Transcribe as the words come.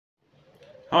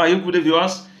How are you, good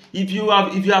viewers? If you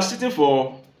are sitting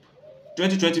for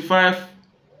 2025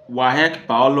 WAEC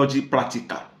Biology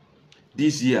Practical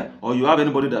this year, or you have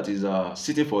anybody that is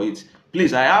sitting for it,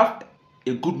 please, I have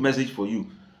a good message for you.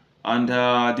 And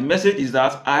the message is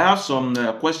that I have some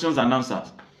questions and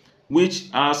answers which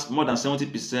has more than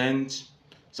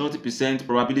 70%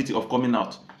 probability of coming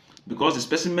out, because the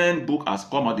specimen book has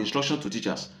come out, the instruction to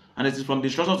teachers, and it is from the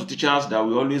instruction to teachers that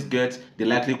we always get the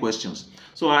likely questions.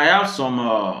 So I have some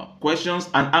questions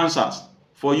and answers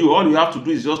for you. All you have to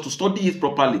do is just to study it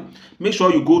properly. Make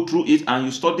sure you go through it and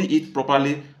you study it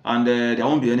properly, and there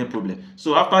won't be any problem.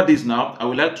 So after this, now I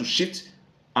would like to shift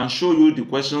and show you the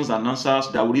questions and answers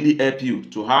that will really help you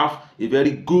to have a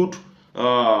very good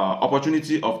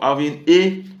opportunity of having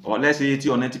A, or let's say 80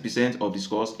 or 90% of the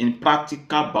scores in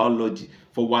practical biology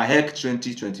for WAEC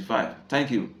 2025. Thank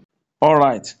you. All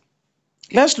right,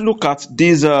 let's look at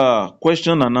this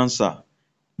question and answer.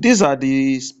 These are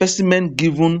the specimen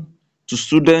given to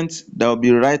students that will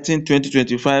be writing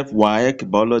 2025 WAEC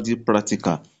Biology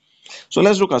Practical. So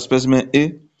let's look at specimen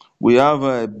A. We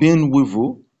have bean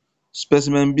weevil.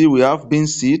 Specimen B, we have bean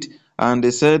seed, and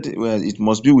they said, well, it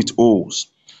must be with holes.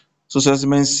 So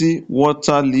specimen C,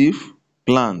 water leaf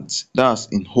plant, that's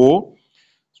in hole.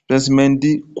 Specimen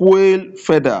D, quail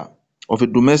feather of a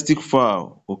domestic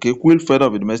fowl. Okay, quail feather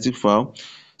of a domestic fowl.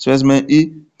 Specimen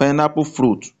E, pineapple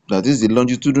fruit, that is the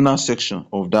longitudinal section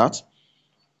of that.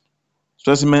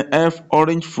 Specimen F,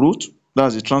 orange fruit,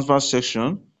 that's the transverse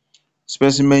section.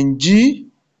 Specimen G,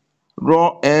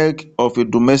 raw egg of a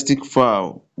domestic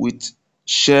fowl with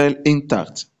shell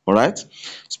intact. All right.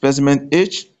 Specimen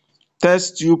H,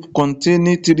 test tube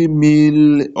containing 3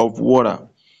 ml of water.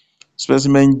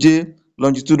 Specimen J,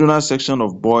 longitudinal section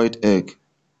of boiled egg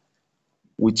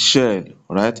with shell.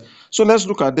 All right. So let's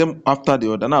look at them after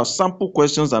the other. Now, sample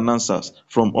questions and answers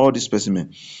from all the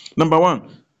specimen. Number 1,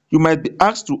 you might be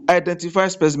asked to identify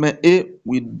specimen A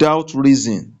without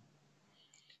reason.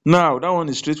 Now, that one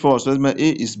is straightforward. Specimen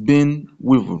A is bean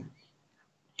weevil.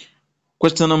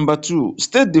 Question number 2,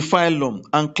 state the phylum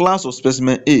and class of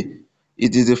specimen A.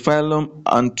 It is the phylum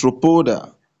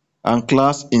Arthropoda and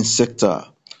class Insecta.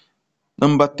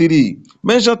 Number 3,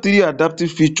 mention 3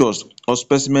 adaptive features of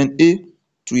specimen A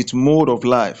to its mode of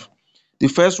life. The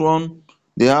first one,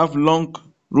 they have long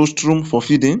rostrum for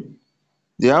feeding,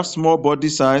 they have small body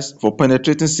size for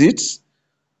penetrating seeds,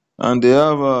 and they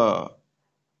have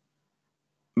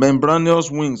membranous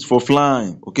wings for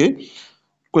flying. Okay.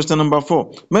 Question number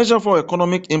 4, measure for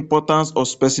economic importance of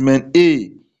specimen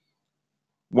A.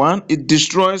 1, it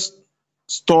destroys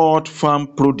stored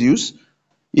farm produce,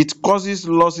 it causes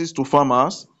losses to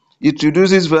farmers, it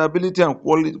reduces viability and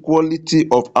quality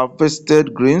of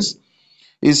harvested grains,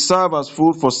 it serves as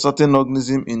food for certain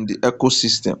organisms in the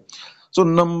ecosystem. So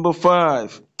number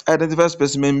 5, identify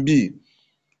specimen B.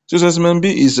 So specimen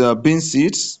B is bean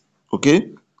seeds,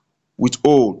 okay, with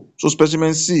hole. So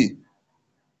specimen C.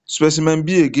 Specimen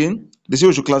B again, they say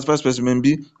we should classify specimen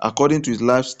B according to its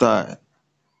lifestyle.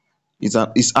 It's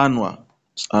annual.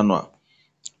 It's annual.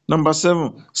 Number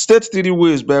 7, state 3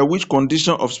 ways by which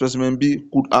condition of specimen B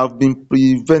could have been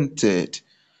prevented.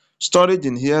 Storage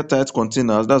in airtight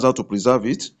containers, that's how to preserve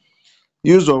it.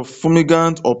 Use of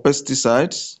fumigant or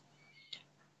pesticides.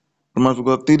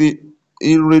 Number 3,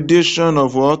 irradiation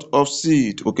of what? Of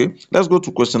seed. Okay, let's go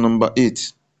to question number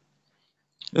 8.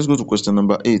 Let's go to question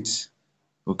number 8.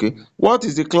 Okay, what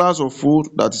is the class of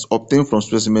food that is obtained from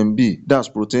specimen B? That's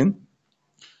protein.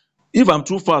 If I'm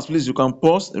too fast, please, you can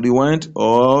pause, rewind,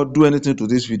 or do anything to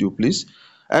this video, please.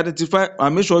 Identify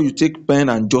and make sure you take pen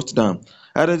and jot down.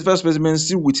 Identify specimen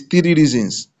C with 3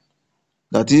 reasons.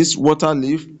 That is water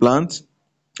leaf plant.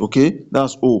 Okay,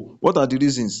 that's O. What are the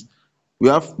reasons? We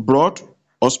have broad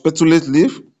or spatulate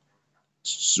leaf,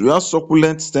 we have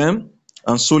succulent stem,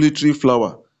 and solitary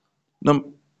flower.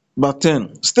 Number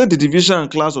 10, state the division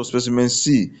and class of specimen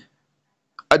C.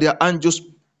 They are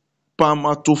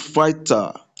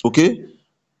angiospermatophyta. Okay,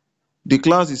 the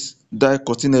class is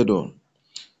dicotyledon.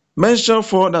 Mention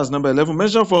 4, that's number 11,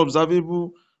 mention 4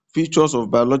 observable features of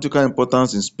biological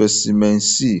importance in specimen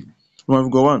C. Roman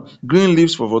figure 1, green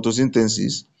leaves for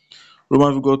photosynthesis.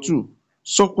 Roman figure 2,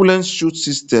 succulent shoot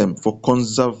system for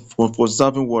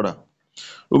conserving water.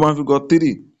 Roman figure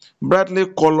 3, brightly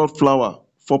colored flower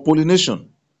for pollination.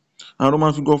 And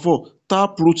Roman figure 4,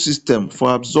 taproot system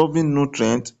for absorbing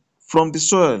nutrients from the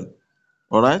soil.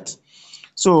 All right.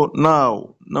 So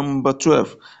now number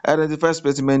 12, identify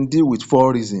specimen D with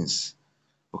 4 reasons.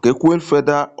 Okay, quail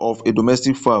feather of a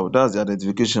domestic fowl, that's the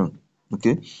identification.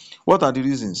 Okay, what are the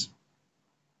reasons?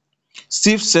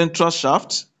 Stiff central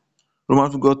shaft.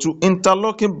 Roman figure 2,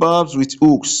 interlocking barbs with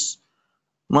hooks.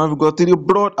 Roman figure 3,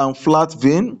 broad and flat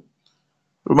vein.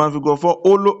 Roman figure 4,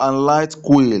 hollow and light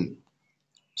quail.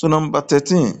 So number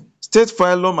 13, state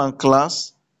phylum and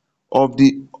class of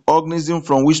the organism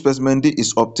from which specimen D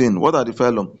is obtained. What are the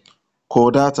phylum?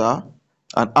 Chordata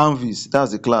and Amphis,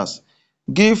 that's the class.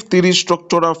 Give 3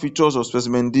 structural features of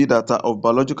specimen D that are of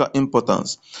biological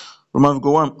importance. Roman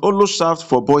figure 1, hollow shaft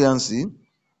for buoyancy.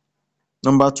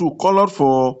 Number 2, colored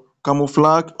for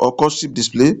camouflage or courtship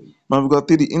display. Roman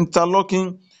figure 3,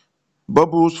 interlocking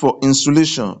bubbles for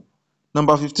insulation.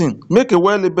 Number 15, make a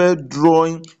well-labeled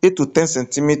drawing 8 to 10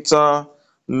 centimeter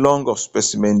long of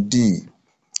specimen D.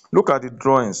 Look at the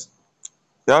drawings.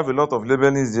 They have a lot of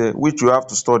labelings there which you have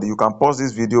to study. You can pause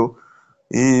this video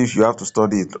if you have to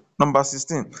study it. Number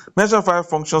 16, mention 5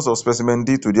 functions of specimen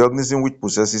D to the organism which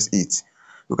possesses it.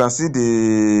 You can see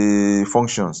the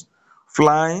functions: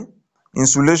 flying,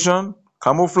 insulation,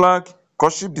 camouflage,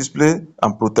 courtship display,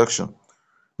 and protection.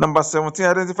 Number 17,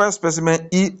 identify specimen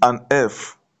E and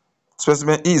F.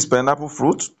 Specimen E is pineapple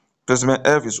fruit, specimen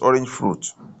F is orange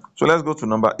fruit. So let's go to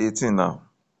number 18 now.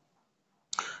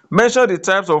 Mention the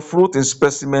types of fruit in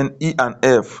specimen E and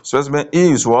F. Specimen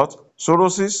E is what?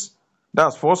 Sorosis,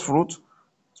 that's false fruit.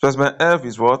 Specimen F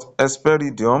is what?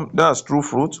 Hesperidium, that's true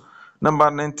fruit. Number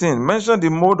 19, mention the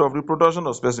mode of reproduction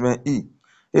of specimen E.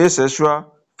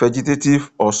 Asexual,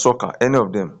 vegetative, or sucker, any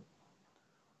of them.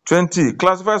 20,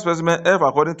 classify specimen F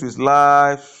according to its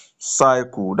life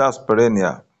cycle, that's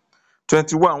perennial.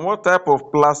 21, what type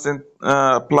of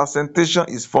placentation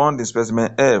is found in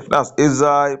specimen F? That's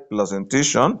acyl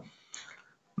placentation.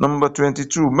 Number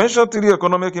 22, mention 3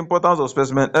 economic importance of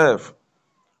specimen F.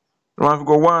 Roman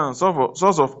figure 1,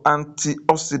 source of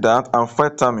antioxidant and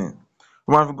vitamin.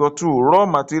 Roman figure 2, raw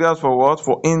materials for what?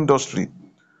 For industry.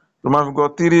 Roman figure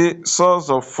 3, source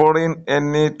of foreign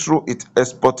earning through its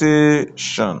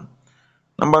exportation.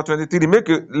 Number 23, make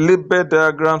a label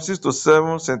diagram 6 to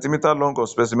 7 centimeter long of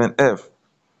specimen F.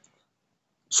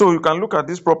 So you can look at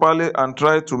this properly and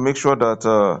try to make sure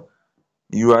that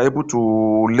you are able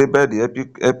to label the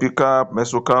epicarp,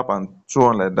 mesocarp, and so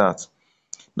on like that.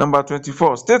 Number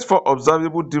 24, state 4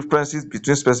 observable differences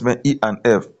between specimen E and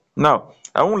F. Now,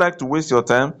 I won't like to waste your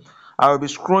time. I will be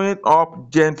scrolling up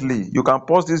gently. You can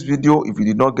pause this video if you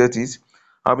did not get it.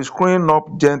 I'll be scrolling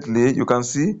up gently. You can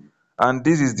see, and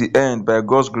this is the end by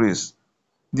God's grace.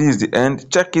 This is the end.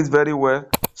 Check it very well,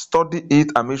 study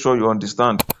it, and make sure you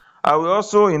understand. I will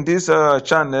also, in this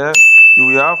channel, you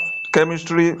will have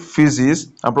chemistry, physics,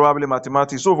 and probably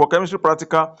mathematics. So for chemistry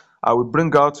practical, I will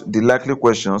bring out the likely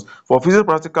questions. For physics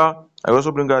practical, I will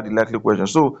also bring out the likely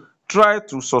questions. So try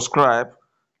to subscribe,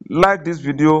 like this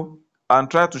video, and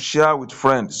try to share with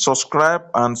friends. Subscribe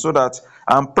and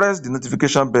press the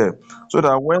notification bell so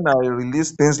that when I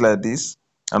release things like this,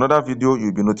 another video,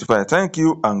 you'll be notified. Thank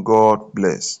you and God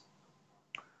bless.